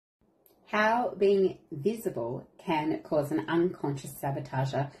how being visible can cause an unconscious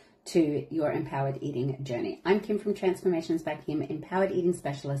sabotager to your empowered eating journey. I'm Kim from Transformations by Kim, empowered eating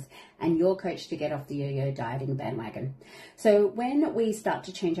specialist and your coach to get off the yo-yo dieting bandwagon. So when we start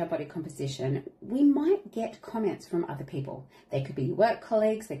to change our body composition, we might get comments from other people. They could be work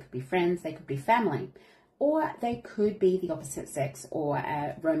colleagues, they could be friends, they could be family, or they could be the opposite sex or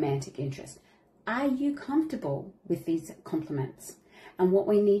a romantic interest. Are you comfortable with these compliments? And what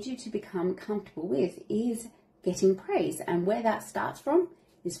we need you to become comfortable with is getting praise. And where that starts from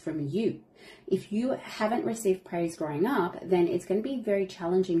is from you. If you haven't received praise growing up, then it's going to be very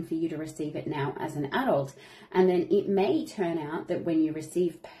challenging for you to receive it now as an adult. And then it may turn out that when you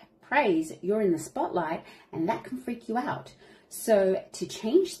receive praise, you're in the spotlight and that can freak you out. So to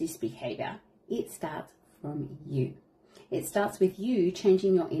change this behavior, it starts from you. It starts with you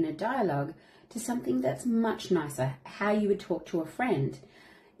changing your inner dialogue to something that's much nicer, how you would talk to a friend.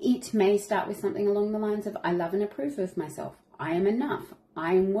 It may start with something along the lines of, I love and approve of myself. I am enough.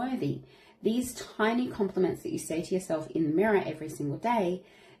 I am worthy. These tiny compliments that you say to yourself in the mirror every single day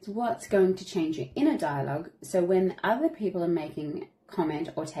is what's going to change your inner dialogue. So when other people are making comment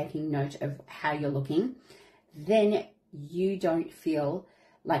or taking note of how you're looking, then you don't feel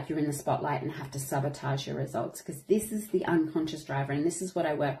like you're in the spotlight and have to sabotage your results, because this is the unconscious driver, and this is what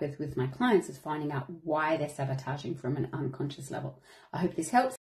I work with my clients, is finding out why they're sabotaging from an unconscious level. I hope this helps.